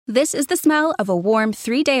This is the smell of a warm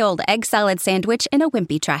 3-day-old egg salad sandwich in a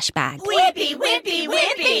Wimpy trash bag. Wimpy, Wimpy,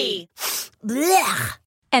 Wimpy! Blech!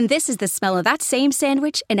 And this is the smell of that same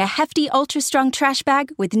sandwich in a hefty, ultra-strong trash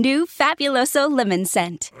bag with new Fabuloso lemon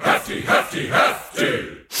scent. Hefty, hefty,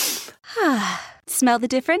 hefty! Smell the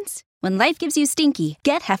difference? When life gives you stinky,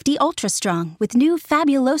 get Hefty Ultra Strong with new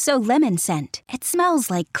Fabuloso lemon scent. It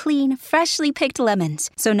smells like clean, freshly picked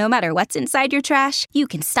lemons. So no matter what's inside your trash, you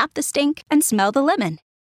can stop the stink and smell the lemon.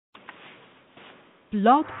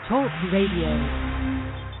 Blog Talk Radio.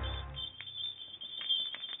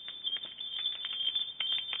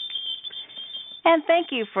 And thank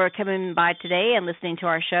you for coming by today and listening to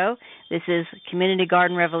our show. This is Community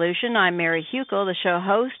Garden Revolution. I'm Mary Huckel, the show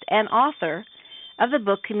host and author of the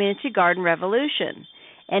book Community Garden Revolution.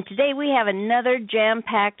 And today we have another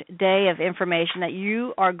jam-packed day of information that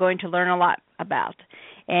you are going to learn a lot about.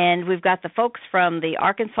 And we've got the folks from the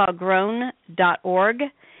ArkansasGrown.org.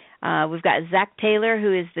 We've got Zach Taylor,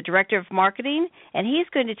 who is the Director of Marketing, and he's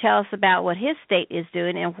going to tell us about what his state is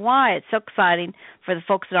doing and why it's so exciting for the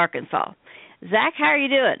folks in Arkansas. Zach, how are you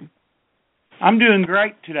doing? I'm doing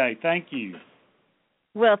great today. Thank you.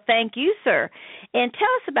 Well, thank you, sir. And tell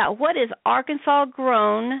us about what is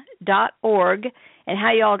ArkansasGrown.org and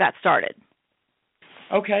how you all got started.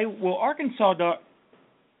 Okay, well,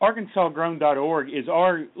 ArkansasGrown.org is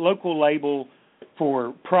our local label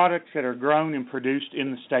for products that are grown and produced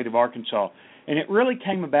in the state of Arkansas. And it really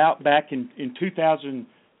came about back in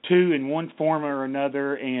 2002 in one form or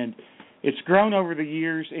another, and it's grown over the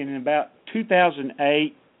years. And in about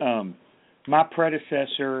 2008, my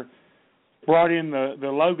predecessor brought in the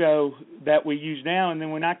logo that we use now, and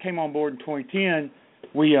then when I came on board in 2010,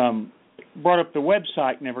 we brought up the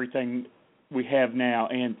website and everything we have now.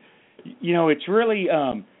 And, you know, it's really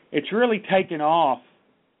taken off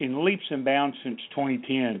in leaps and bounds since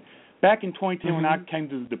 2010. Back in 2010, when I came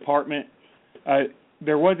to the department,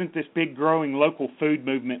 there wasn't this big growing local food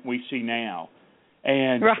movement we see now.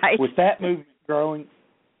 And with that movement growing,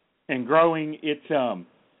 it's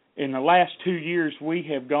in the last 2 years we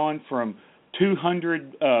have gone from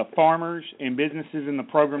 200 farmers and businesses in the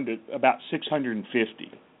program to about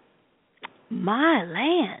 650. My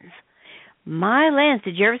lands.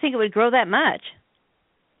 Did you ever think it would grow that much?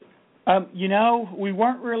 You know, we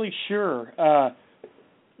weren't really sure.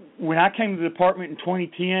 When I came to the department in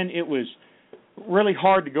 2010, it was really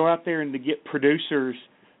hard to go out there and to get producers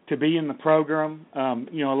to be in the program.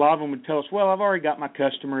 You know, a lot of them would tell us, well, I've already got my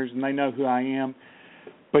customers and they know who I am.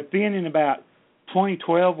 But then in about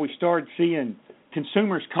 2012, we started seeing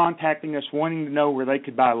consumers contacting us wanting to know where they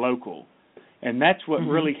could buy local. And that's what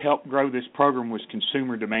really helped grow this program was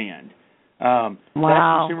consumer demand. That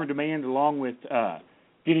consumer demand, along with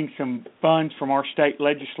getting some funds from our state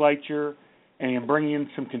legislature and bringing in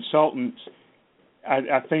some consultants,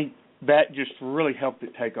 I think that just really helped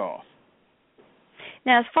it take off.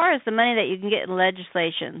 Now, as far as the money that you can get in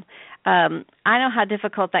legislation, I know how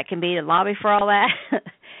difficult that can be to lobby for all that.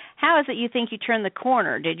 How is it you think you turned the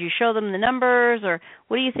corner? Did you show them the numbers, or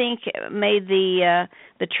what do you think made the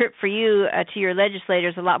trip for you to your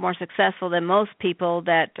legislators a lot more successful than most people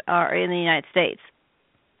that are in the United States?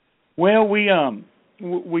 Well, we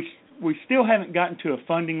still haven't gotten to a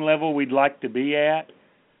funding level we'd like to be at.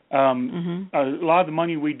 A lot of the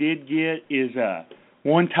money we did get is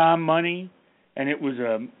one-time money, and it was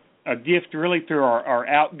a gift really through our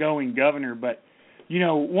outgoing governor. But, you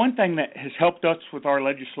know, one thing that has helped us with our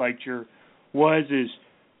legislature is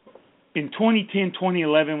in 2010,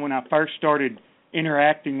 2011, when I first started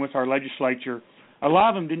interacting with our legislature, a lot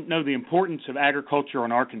of them didn't know the importance of agriculture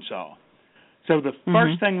in Arkansas. So the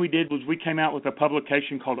first thing we did was we came out with a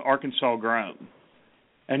publication called Arkansas Grown.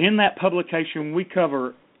 And in that publication, we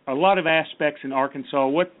cover a lot of aspects in Arkansas,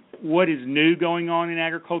 what is new going on in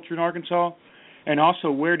agriculture in Arkansas, and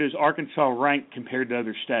also where does Arkansas rank compared to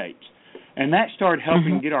other states. And that started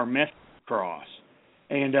helping get our message across.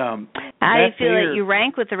 And how do you feel that you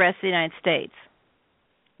rank with the rest of the United States?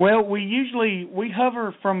 Well, we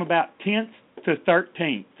hover from about 10th to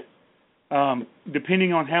 13th.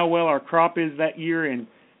 Depending on how well our crop is that year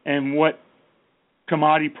and what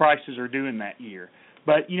commodity prices are doing that year.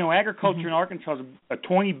 But, you know, agriculture in Arkansas is a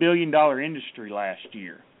 $20 billion industry last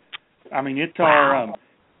year. I mean, it's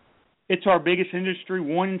our biggest industry.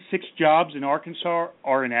 1 in 6 jobs in Arkansas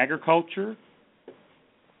are in agriculture.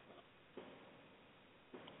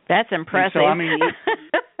 That's impressive. And so, I mean,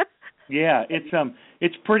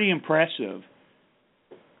 it's pretty impressive.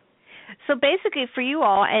 So basically for you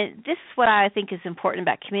all, and this is what I think is important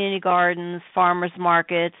about community gardens, farmers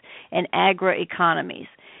markets, and agro-economies.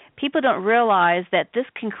 People don't realize that this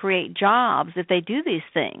can create jobs if they do these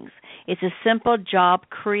things. It's a simple job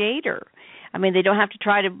creator. I mean, they don't have to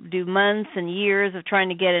try to do months and years of trying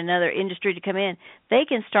to get another industry to come in. They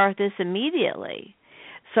can start this immediately.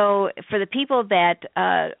 So for the people that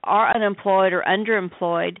are unemployed or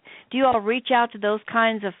underemployed, do you all reach out to those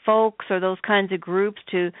kinds of folks or those kinds of groups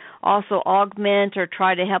to also augment or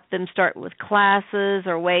try to help them start with classes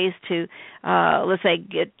or ways to, let's say,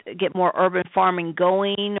 get more urban farming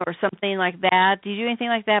going or something like that? Do you do anything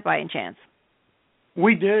like that by any chance?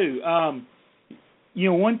 We do.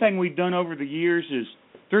 One thing we've done over the years is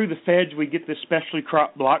through the feds we get this specialty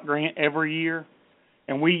crop block grant every year,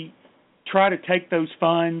 and we try to take those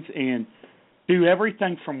funds and do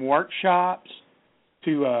everything from workshops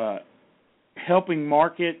to helping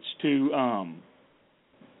markets to,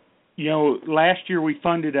 last year we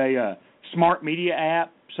funded a smart media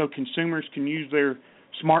app so consumers can use their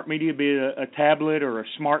smart media, be it a tablet or a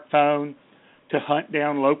smartphone, to hunt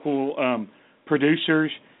down local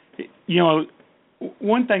producers.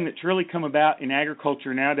 One thing that's really come about in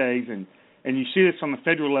agriculture nowadays, and you see this on the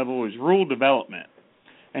federal level, is rural development.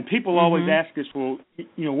 And people always ask us, well,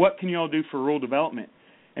 what can you all do for rural development?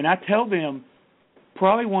 And I tell them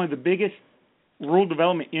probably one of the biggest rural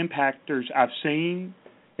development impactors I've seen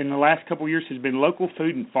in the last couple of years has been local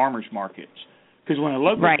food and farmers markets. Because when a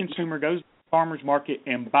local consumer goes to the farmers market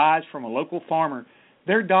and buys from a local farmer,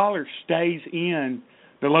 their dollar stays in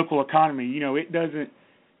the local economy. It doesn't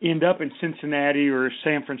end up in Cincinnati or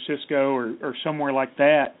San Francisco or somewhere like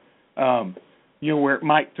that, where it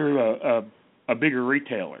might through a bigger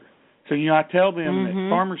retailer. So, I tell them that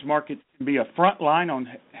farmers markets can be a front line on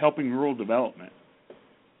helping rural development.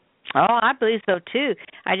 Oh, I believe so, too.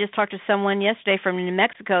 I just talked to someone yesterday from New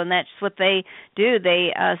Mexico, and that's what they do.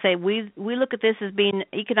 They say, we look at this as being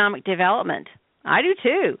economic development. I do,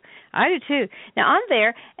 too. Now, on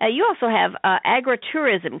there, you also have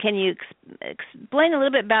agritourism. Can you explain a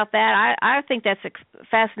little bit about that? I think that's a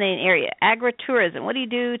fascinating area, agritourism. What do you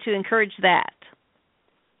do to encourage that?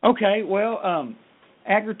 Okay, well,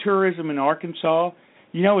 agritourism in Arkansas,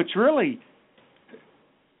 it's really,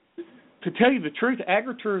 to tell you the truth,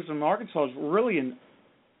 agritourism in Arkansas is really an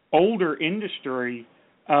older industry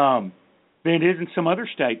than it is in some other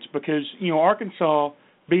states because, Arkansas,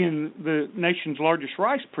 being the nation's largest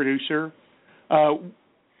rice producer,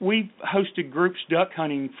 we've hosted groups duck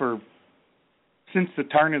hunting since the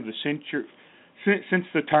turn of the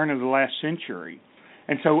last century.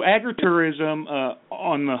 And so agritourism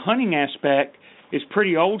on the hunting aspect is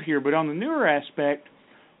pretty old here, but on the newer aspect,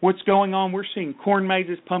 what's going on, we're seeing corn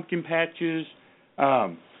mazes, pumpkin patches,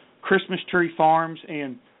 Christmas tree farms,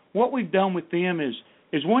 and what we've done with them is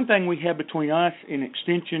one thing we have between us and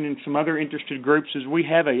Extension and some other interested groups is we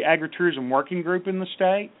have a agritourism working group in the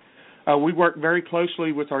state. We work very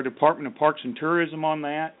closely with our Department of Parks and Tourism on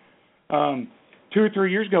that. 2 or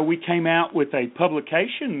 3 years ago, we came out with a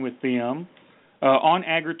publication with them on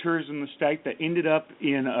agritourism in the state that ended up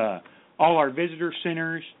in all our visitor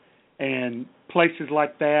centers and places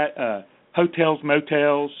like that, hotels,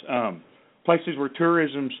 motels, places where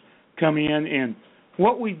tourism's come in. And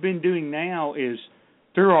what we've been doing now is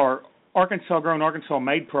through our Arkansas Grown, Arkansas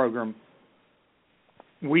Made program,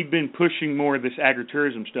 we've been pushing more of this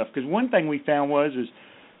agritourism stuff. Because one thing we found is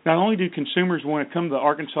not only do consumers want to come to the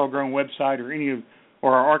Arkansas Grown website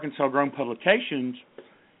or our Arkansas Grown publications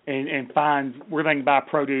and find where they can buy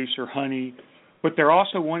produce or honey, but they're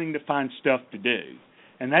also wanting to find stuff to do.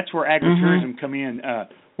 And that's where agritourism come in.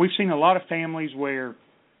 We've seen a lot of families where,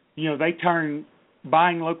 they turn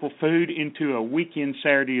buying local food into a weekend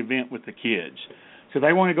Saturday event with the kids. So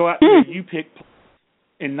they want to go out to the U-Pick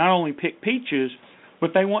and not only pick peaches,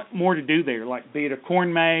 but they want more to do there, like be it a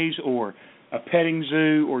corn maze or a petting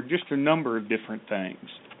zoo or just a number of different things.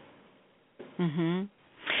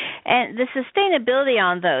 And the sustainability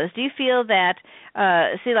on those, do you feel that,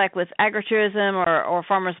 like with agritourism or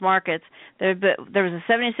farmers markets, there was a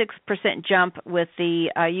 76% jump with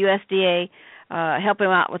the USDA helping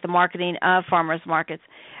out with the marketing of farmers markets.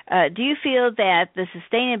 Do you feel that the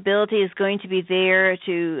sustainability is going to be there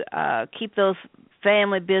to keep those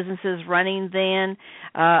family businesses running then?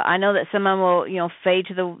 I know that some of them will, fade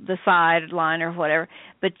to the sideline or whatever,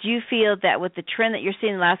 but do you feel that with the trend that you're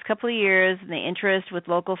seeing the last couple of years and the interest with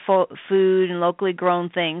local food and locally grown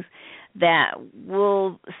things, that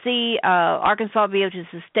we'll see Arkansas be able to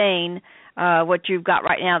sustain what you've got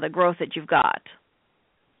right now, the growth that you've got?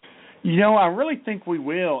 I really think we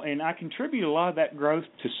will, and I contribute a lot of that growth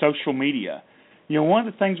to social media. One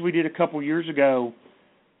of the things we did a couple of years ago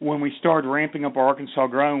when we started ramping up our Arkansas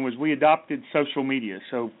Grown was we adopted social media,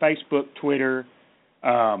 so Facebook, Twitter,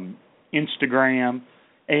 Instagram,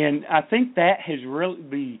 and I think that has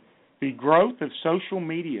really the growth of social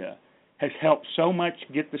media has helped so much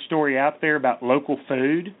get the story out there about local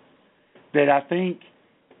food that I think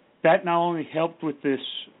that not only helped with this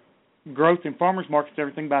growth in farmers markets and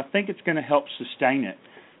everything, but I think it's going to help sustain it.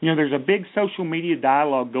 There's a big social media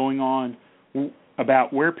dialogue going on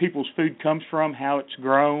about where people's food comes from, how it's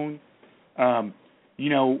grown,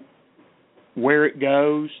 where it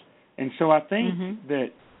goes. And so I think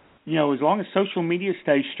that, as long as social media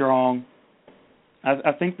stays strong,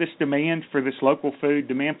 I think this demand for this local food,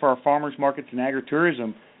 demand for our farmers markets and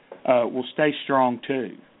agritourism will stay strong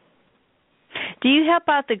too. Do you help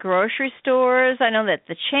out the grocery stores? I know that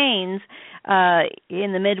the chains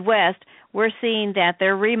in the Midwest, we're seeing that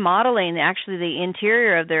they're remodeling actually the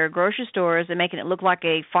interior of their grocery stores and making it look like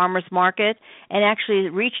a farmer's market, and actually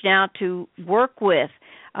reaching out to work with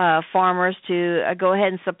farmers to go ahead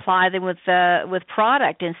and supply them with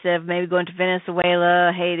product instead of maybe going to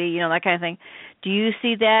Venezuela, Haiti, that kind of thing. Do you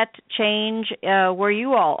see that change where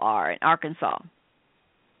you all are in Arkansas?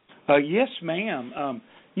 Yes, ma'am.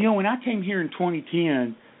 When I came here in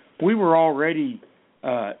 2010, we were already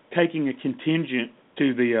taking a contingent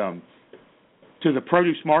to the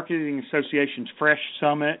Produce Marketing Association's Fresh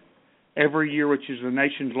Summit every year, which is the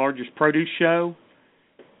nation's largest produce show.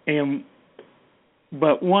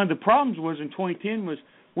 But one of the problems was in 2010 was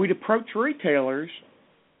we'd approach retailers,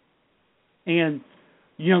 and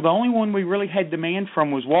the only one we really had demand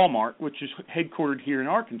from was Walmart, which is headquartered here in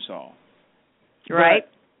Arkansas. Right.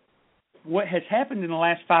 But what has happened in the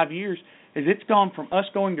last 5 years is it's gone from us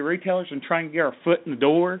going to retailers and trying to get our foot in the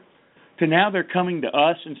door to now they're coming to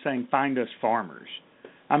us and saying, find us farmers.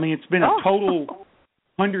 I mean, it's been a total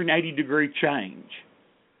 180-degree change.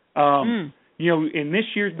 And this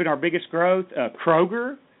year's been our biggest growth.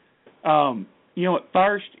 Kroger, at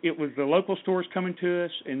first it was the local stores coming to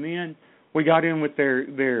us, and then we got in with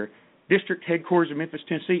their district headquarters in Memphis,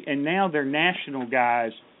 Tennessee, and now their national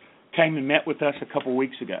guys came and met with us a couple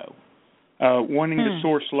weeks ago, wanting to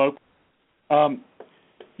source local.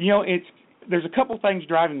 There's a couple things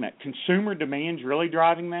driving that. Consumer demand's really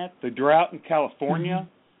driving that. The drought in California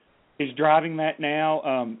is driving that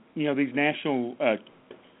now. These national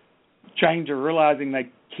chains are realizing they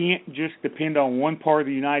can't just depend on one part of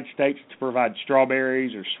the United States to provide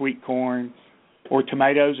strawberries or sweet corn or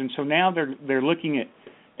tomatoes, and so now they're looking at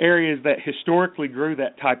areas that historically grew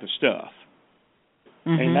that type of stuff,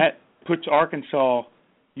 and that puts Arkansas,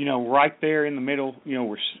 right there in the middle.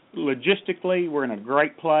 We're in a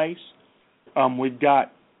great place. We've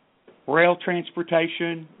got rail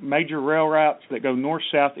transportation, major rail routes that go north,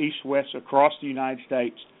 south, east, west across the United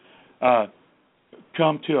States,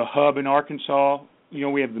 come to a hub in Arkansas.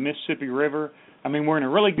 We have the Mississippi River. I mean, we're in a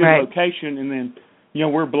really good location, and then,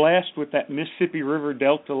 we're blessed with that Mississippi River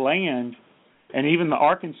Delta land and even the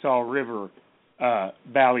Arkansas River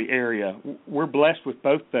Valley area. We're blessed with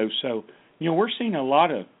both those. So, we're seeing a lot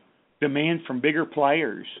of demand from bigger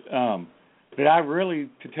players that I really,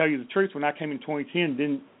 to tell you the truth, when I came in 2010,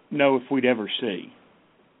 didn't know if we'd ever see.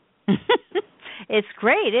 It's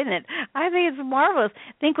great, isn't it? I think it's marvelous.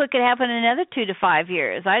 Think what could happen in another 2 to 5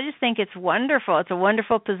 years. I just think it's wonderful. It's a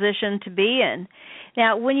wonderful position to be in.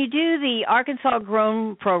 Now, when you do the Arkansas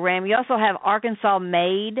Grown program, you also have Arkansas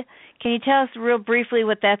Made. Can you tell us real briefly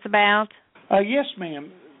what that's about? Yes,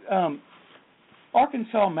 ma'am.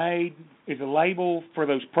 Arkansas Made is a label for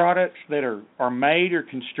those products that are made or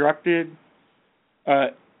constructed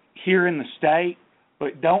here in the state,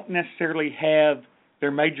 but don't necessarily have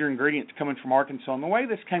their major ingredients coming from Arkansas. And the way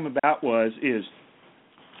this came about is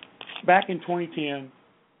back in 2010,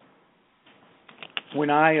 when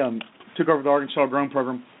I took over the Arkansas Grown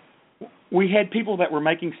program, we had people that were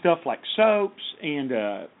making stuff like soaps and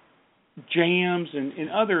jams and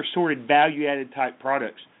other assorted value-added type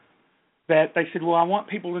products that they said, well, I want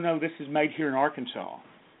people to know this is made here in Arkansas.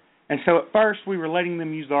 And so at first we were letting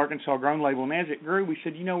them use the Arkansas Grown label, and as it grew, we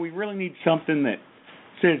said, we really need something that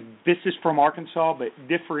says this is from Arkansas, but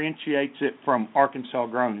differentiates it from Arkansas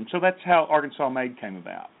Grown. And so that's how Arkansas Made came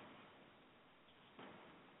about.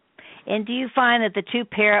 And do you find that the two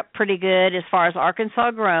pair up pretty good as far as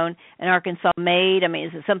Arkansas Grown and Arkansas Made? I mean,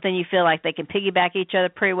 is it something you feel like they can piggyback each other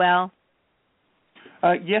pretty well?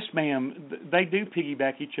 Yes, ma'am. They do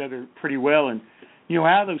piggyback each other pretty well. And,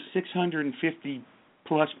 out of those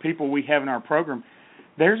 650-plus people we have in our program,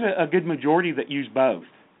 there's a good majority that use both.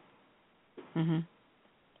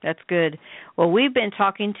 That's good. Well, we've been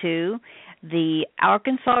talking to the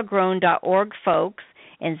ArkansasGrown.org folks,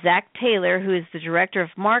 and Zach Taylor, who is the Director of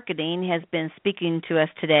Marketing, has been speaking to us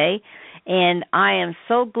today. And I am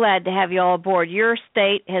so glad to have you all aboard. Your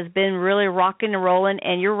state has been really rocking and rolling,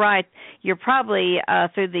 and you're right. You're probably,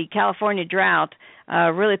 through the California drought,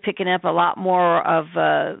 really picking up a lot more of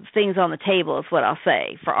things on the table, is what I'll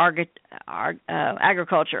say, for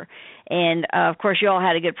agriculture. And, of course, you all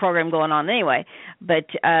had a good program going on anyway. But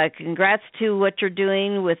congrats to what you're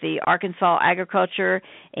doing with the Arkansas Agriculture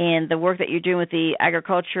and the work that you're doing with the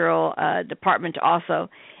Agricultural Department also.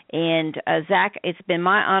 And, Zach, it's been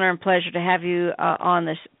my honor and pleasure to have you on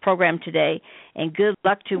this program today. And good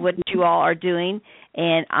luck to what you all are doing.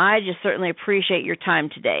 And I just certainly appreciate your time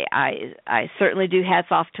today. I certainly do. Hats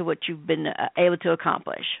off to what you've been able to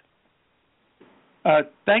accomplish.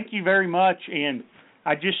 Thank you very much. And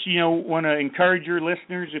I just, want to encourage your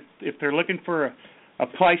listeners, if they're looking for a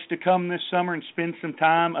place to come this summer and spend some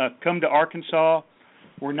time, come to Arkansas.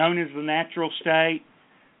 We're known as the Natural State.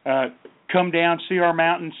 Come down, see our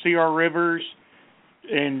mountains, see our rivers,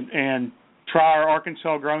 and try our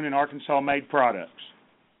Arkansas-grown and Arkansas-made products.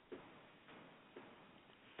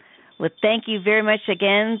 Well, thank you very much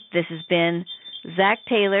again. This has been Zach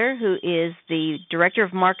Taylor, who is the Director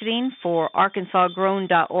of Marketing for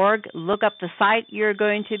ArkansasGrown.org. Look up the site. You're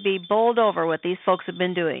going to be bowled over what these folks have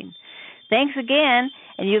been doing. Thanks again,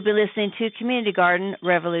 and you'll be listening to Community Garden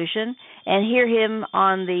Revolution, and hear him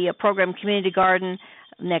on the program Community Garden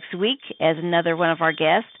next week as another one of our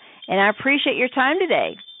guests. And I appreciate your time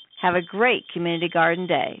today. Have a great Community Garden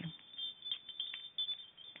Day.